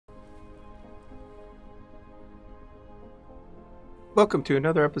Welcome to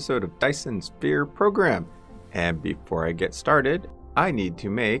another episode of Dyson Sphere Program. And before I get started, I need to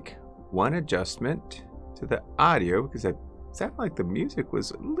make one adjustment to the audio because it sounded like the music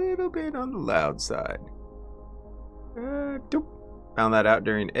was a little bit on the loud side. Found that out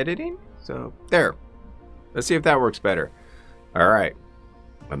during editing. So there. Let's see if that works better. All right.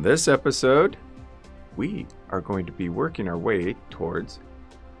 On this episode, we are going to be working our way towards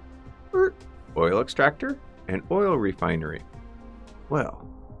oil extractor and oil refinery. Well,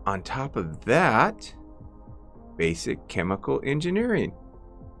 on top of that, basic chemical engineering.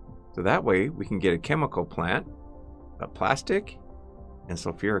 So that way we can get a chemical plant, a plastic, and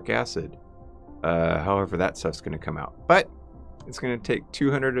sulfuric acid. However, that stuff's going to come out. But it's going to take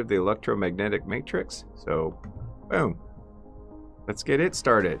 200 of the electromagnetic matrix. So, boom. Let's get it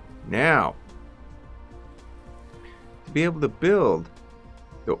started. Now, to be able to build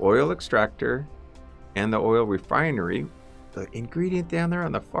the oil extractor and the oil refinery, the ingredient down there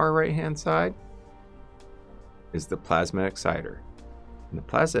on the far right hand side is the plasma exciter. And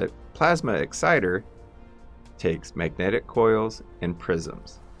the plasma exciter takes magnetic coils and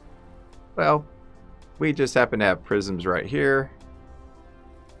prisms. Well, we just happen to have prisms right here.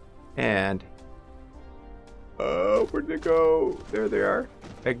 And where'd they go? There they are.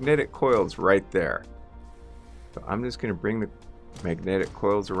 Magnetic coils right there. So I'm just going to bring the magnetic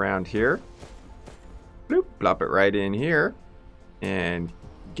coils around here. Bloop, plop it right in here and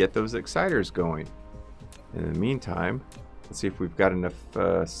get those exciters going. In the meantime, let's see if we've got enough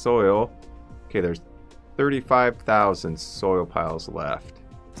soil. Okay, there's 35,000 soil piles left.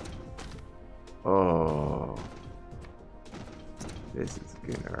 Oh, this is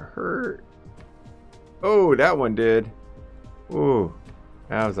gonna hurt. Oh, that one did. Oh,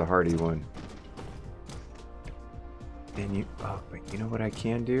 that was a hardy one. And but you know what I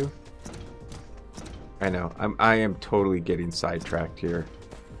can do? I know, I am totally getting sidetracked here.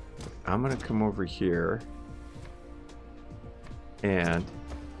 I'm gonna come over here and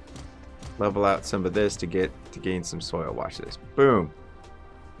level out some of this to gain some soil. Watch this. Boom.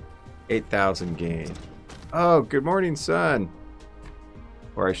 8,000 gain. Oh, good morning, sun.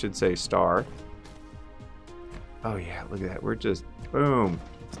 Or I should say star. Oh yeah, look at that. We're just boom.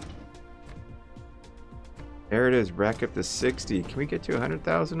 There it is. Rack up to 60. Can we get to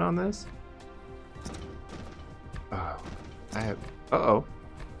 100,000 on this? Oh, I have. Uh-oh.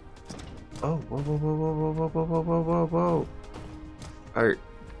 Oh, whoa, whoa, whoa, whoa, whoa, whoa, whoa, whoa, whoa, whoa,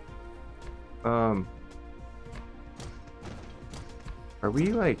 whoa. Are we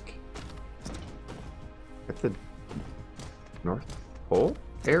like at the North Pole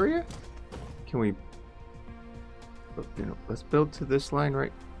area? Can we, let's build to this line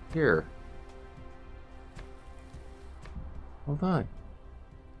right here. Hold on.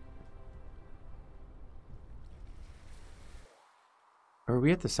 Are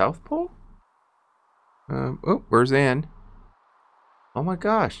we at the South Pole? Oh, where's Ann? Oh my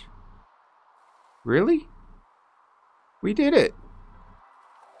gosh. Really? We did it.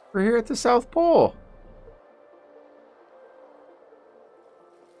 We're here at the South Pole.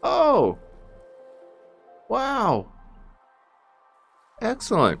 Oh. Wow.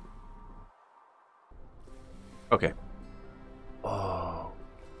 Excellent. Okay. Oh.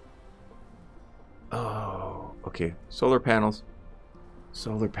 Oh. Okay. Solar panels.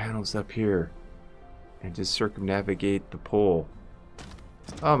 Solar panels up here. And just circumnavigate the pole.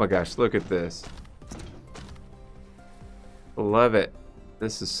 Oh my gosh, look at this. Love it.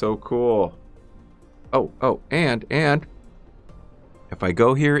 This is so cool. Oh, and if I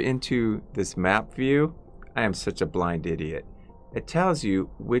go here into this map view, I am such a blind idiot. It tells you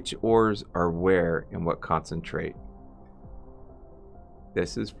which ores are where and what concentrate.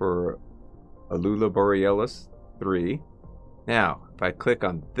 This is for Alula Borealis 3. Now, if I click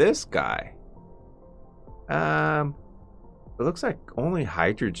on this guy, it looks like only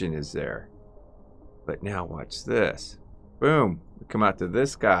hydrogen is there. But now watch this. Boom. We come out to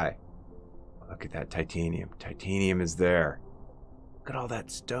this guy. Look at that titanium. Titanium is there. Look at all that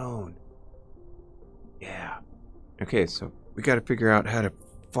stone. Yeah. Okay, so we got to figure out how to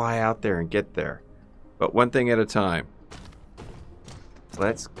fly out there and get there. But one thing at a time.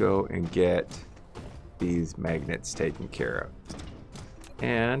 Let's go and get these magnets taken care of.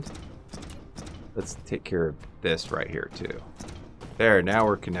 And let's take care of this right here too. There, now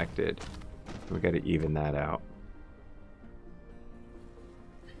we're connected. We got to even that out.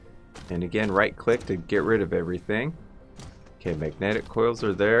 And again, right click to get rid of everything. Okay, magnetic coils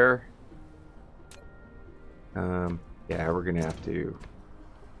are there. Yeah, we're gonna have to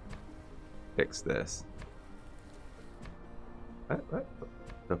fix this. What?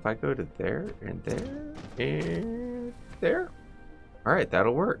 So if I go to there and there and there, All right,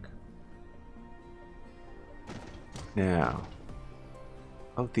 that'll work. Now,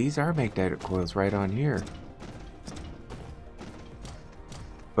 oh, these are magnetic coils right on here.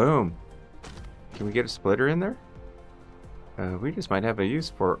 Boom. Can we get a splitter in there? We just might have a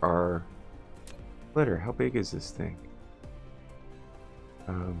use for our splitter. How big is this thing?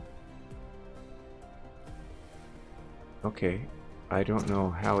 Okay, I don't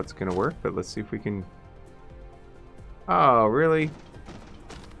know how it's gonna work, but let's see if we can. Oh, really?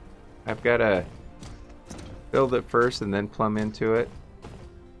 I've got to build it first and then plumb into it.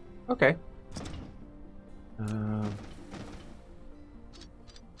 Okay.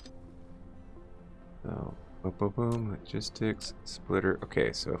 So, boom, boom, boom, logistics, splitter.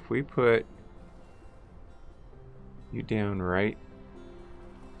 Okay, so if we put you down right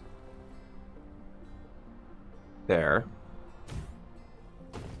there.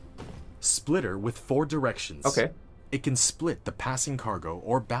 Splitter with 4 directions. Okay. It can split the passing cargo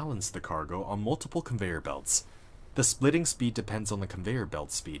or balance the cargo on multiple conveyor belts. The splitting speed depends on the conveyor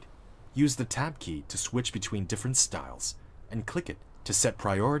belt speed. Use the tab key to switch between different styles, and click it to set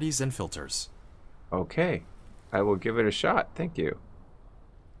priorities and filters. Okay, I will give it a shot. Thank you.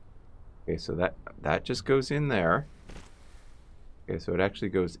 Okay, so that just goes in there. Okay, so it actually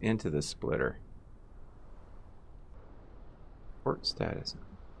goes into the splitter. Port status.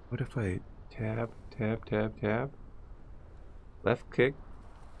 What if I tab? Left click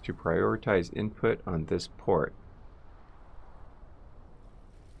to prioritize input on this port.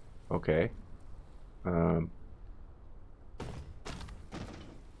 Okay. So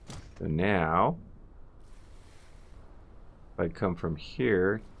now, if I come from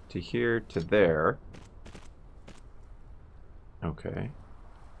here to there. Okay.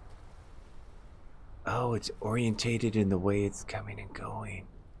 Oh, it's orientated in the way it's coming and going.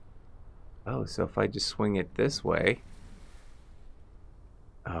 Oh, so if I just swing it this way.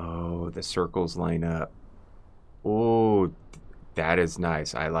 Oh, the circles line up. Oh, that is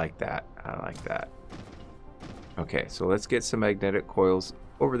nice. I like that. I like that. Okay, so let's get some magnetic coils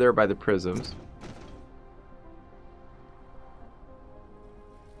over there by the prisms.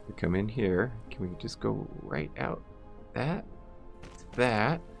 We come in here. Can we just go right out? That.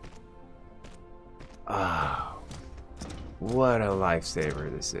 Oh, what a lifesaver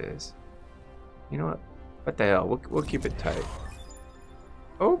this is. You know what? What the hell? We'll keep it tight.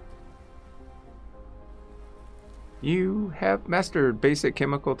 Oh. You have mastered basic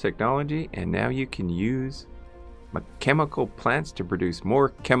chemical technology, and now you can use chemical plants to produce more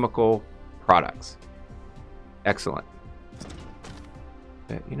chemical products. Excellent.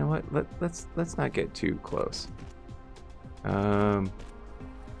 You know what? Let's not get too close.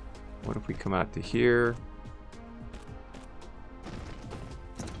 What if we come out to here?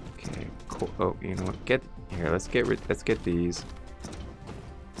 Okay, cool. Oh, you know what? Get here. Let's get these.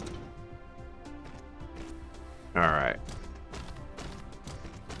 All right.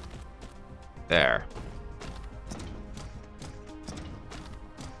 There.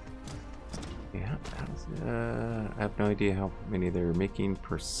 Yeah. I have no idea how many they're making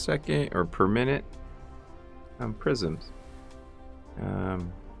per second or per minute. Prisms.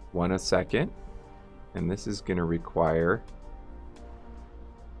 1 a second, and this is going to require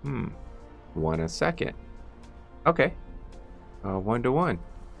 1 a second. Okay, 1 to 1.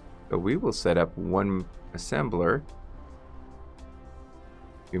 So we will set up one assembler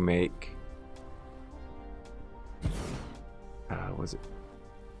to make was it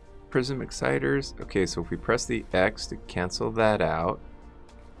prism exciters? Okay, so if we press the X to cancel that out,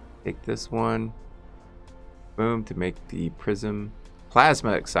 take this one, boom, to make the prism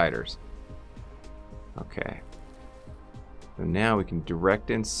plasma exciters. Okay. So now we can direct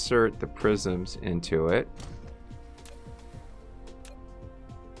insert the prisms into it.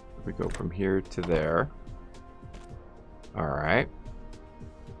 We go from here to there. All right.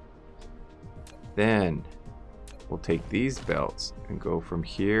 Then we'll take these belts and go from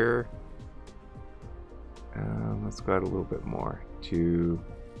here. Let's go out a little bit more to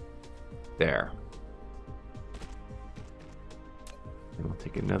there. And we'll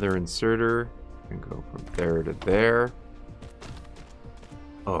take another inserter and go from there to there.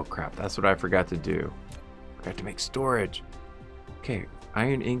 Oh crap, that's what I forgot to do. Forgot to make storage. Okay,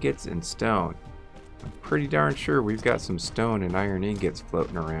 iron ingots and stone. I'm pretty darn sure we've got some stone and iron ingots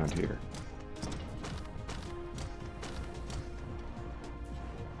floating around here.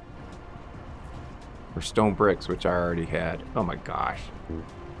 Or stone bricks, which I already had. Oh my gosh.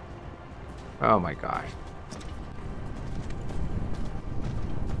 Oh my gosh.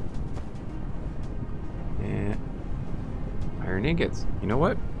 And iron ingots. You know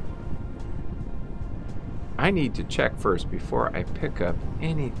what? I need to check first before I pick up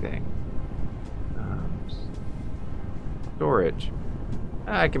anything. Storage.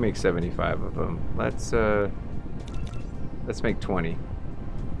 I can make 75 of them. Let's make 20.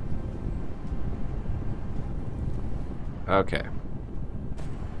 Okay.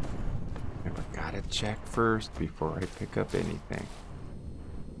 Never gotta check first before I pick up anything.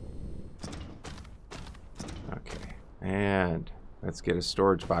 Okay. And let's get a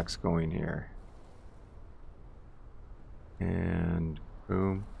storage box going here. And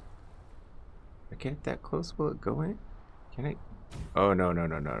boom. If I get that close, will it go in? Can I? Oh, no.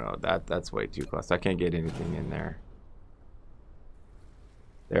 That's way too close. I can't get anything in there.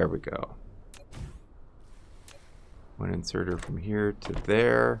 There we go. One inserter from here to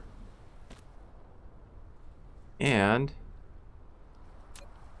there. And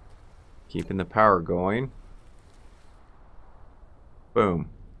keeping the power going. Boom.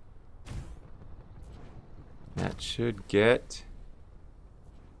 That should get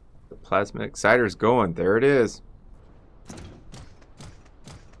the plasma exciters going. There it is.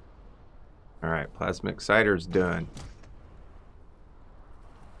 Alright, plasma exciter's done.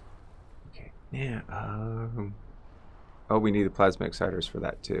 Okay, now, oh, we need the plasma exciters for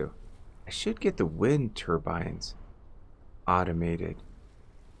that too. I should get the wind turbines automated.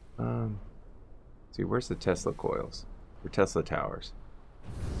 See, where's the Tesla coils? Or Tesla towers?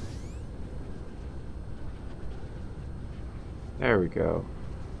 There we go.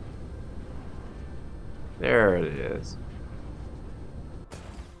 There it is.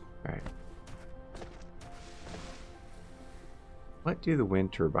 Alright. What do the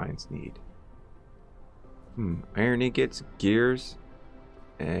wind turbines need? Iron ingots, gears,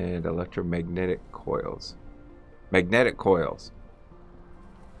 and electromagnetic coils. Magnetic coils.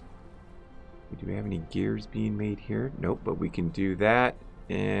 Do we have any gears being made here? Nope, but we can do that.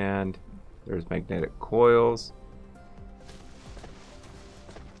 And there's magnetic coils.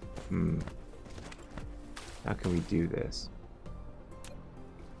 How can we do this?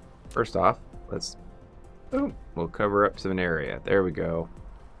 First off, let's... Boom. We'll cover up some area. There we go.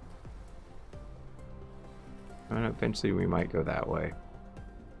 And eventually we might go that way.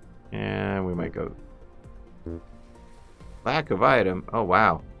 And we might go... Lack of item. Oh,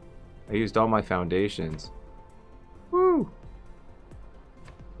 wow. I used all my foundations. Woo!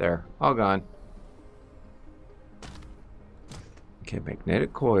 There. All gone. Okay,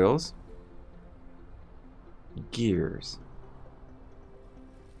 magnetic coils. Gears.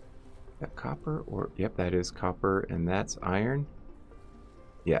 Is that copper? Or yep, that is copper. And that's iron?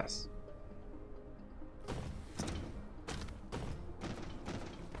 Yes.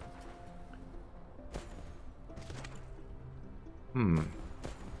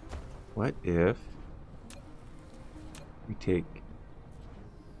 What if we take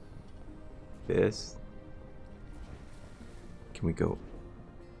this? Can we go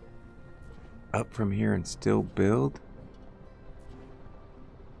up from here and still build?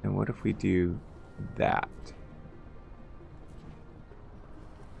 And what if we do that?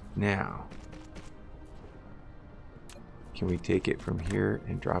 Now, can we take it from here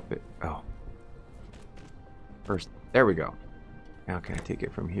and drop it? Oh, first, there we go. Now can I take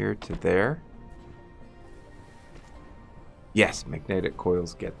it from here to there? Yes, magnetic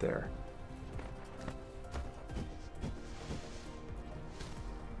coils get there.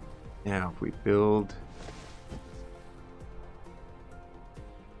 Now if we build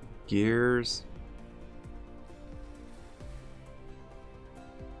gears,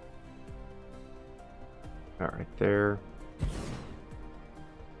 not right there.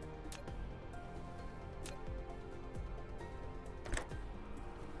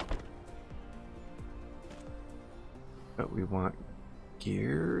 But we want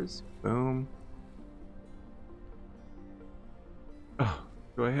gears. Boom. Oh,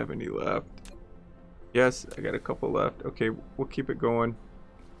 do I have any left? Yes, I got a couple left. Okay, we'll keep it going.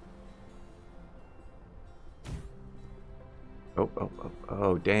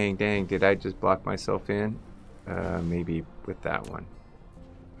 Oh, dang. Did I just block myself in? Maybe with that one.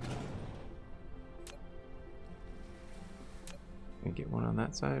 Can I get one on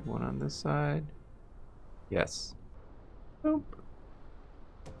that side, one on this side? Yes. Boop.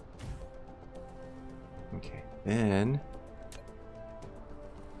 Okay, then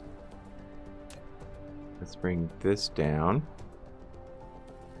let's bring this down.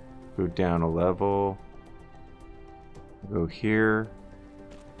 Go down a level. Go here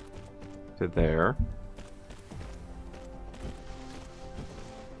to there.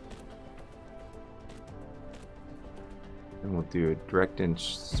 And we'll do a direct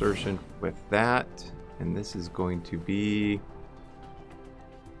insertion with that. And this is going to be,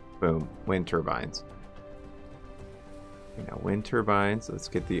 boom, wind turbines. Okay, now wind turbines. Let's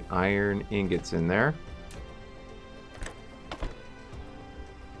get the iron ingots in there.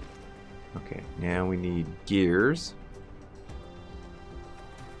 Okay, now we need gears.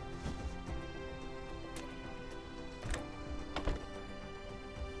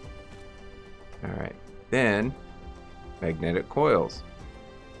 Alright, then magnetic coils.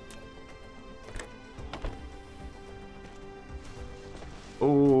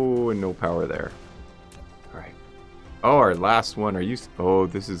 Oh, and no power there. Alright. Oh, our last one. Are you... Oh,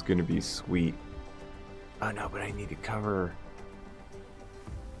 this is going to be sweet. Oh, no, but I need to cover...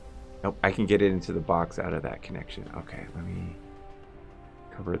 Nope, I can get it into the box out of that connection. Okay, let me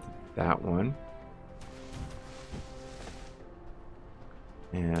cover that one.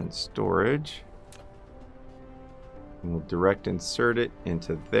 And storage. And we'll direct insert it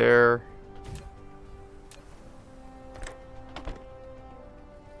into there.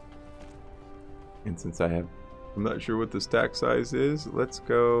 And since I'm not sure what the stack size is, let's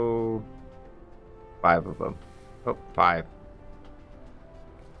go 5 of them. Oh, 5.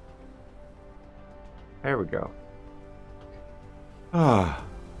 There we go. Ah,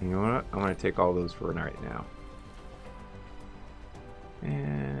 you know what? I'm going to take all those for right now.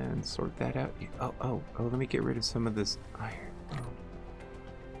 And sort that out. Oh, let me get rid of some of this iron.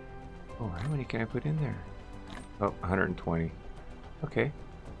 Oh, how many can I put in there? Oh, 120. Okay.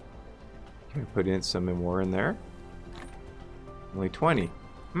 Can I put in some more in there? Only 20.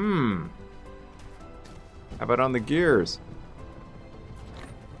 How about on the gears?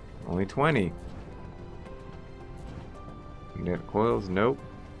 Only 20. Magnetic coils? Nope.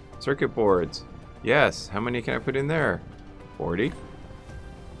 Circuit boards? Yes. How many can I put in there? 40.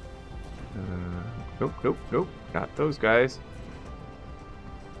 Nope. Not those guys.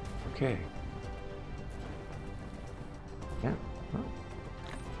 Okay. Yeah. Well,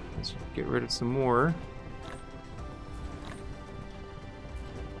 let's get rid of some more.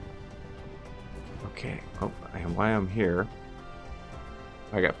 Okay. Oh, and while I'm here,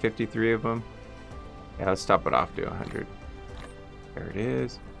 I got 53 of them. Yeah, let's top it off to 100. There it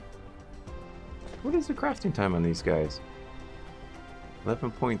is. What is the crafting time on these guys?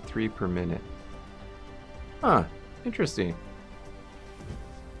 11.3 per minute. Huh. Interesting.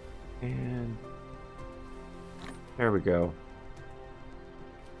 And there we go.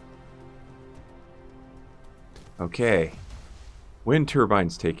 Okay. Wind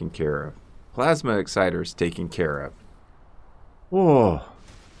turbines taken care of. Plasma exciters taken care of. Whoa.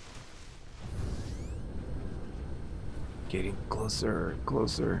 Getting closer,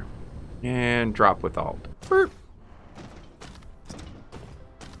 closer. And drop with alt. Burp.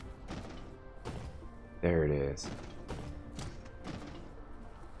 There it is.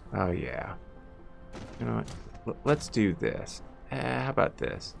 Oh yeah. You know what? Let's do this. How about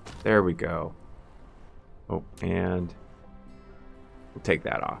this? There we go. Oh, and we'll take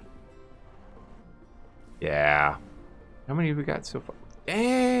that off. Yeah. How many have we got so far?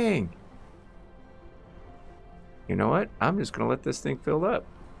 Dang! You know what? I'm just going to let this thing fill up.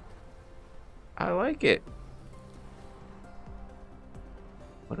 I like it.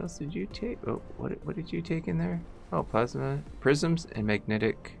 What else did you take? Oh, what did you take in there? Oh, plasma, prisms, and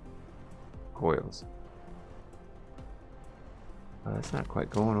magnetic coils. Oh, that's not quite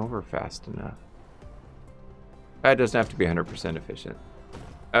going over fast enough. It doesn't have to be 100% efficient.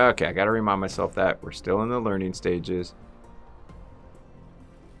 Okay, I got to remind myself that we're still in the learning stages.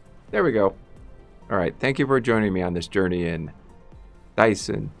 There we go. All right, thank you for joining me on this journey in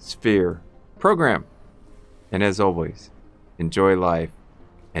Dyson Sphere program. And as always, enjoy life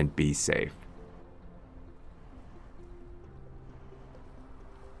and be safe.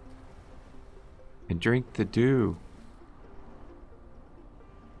 And drink the dew.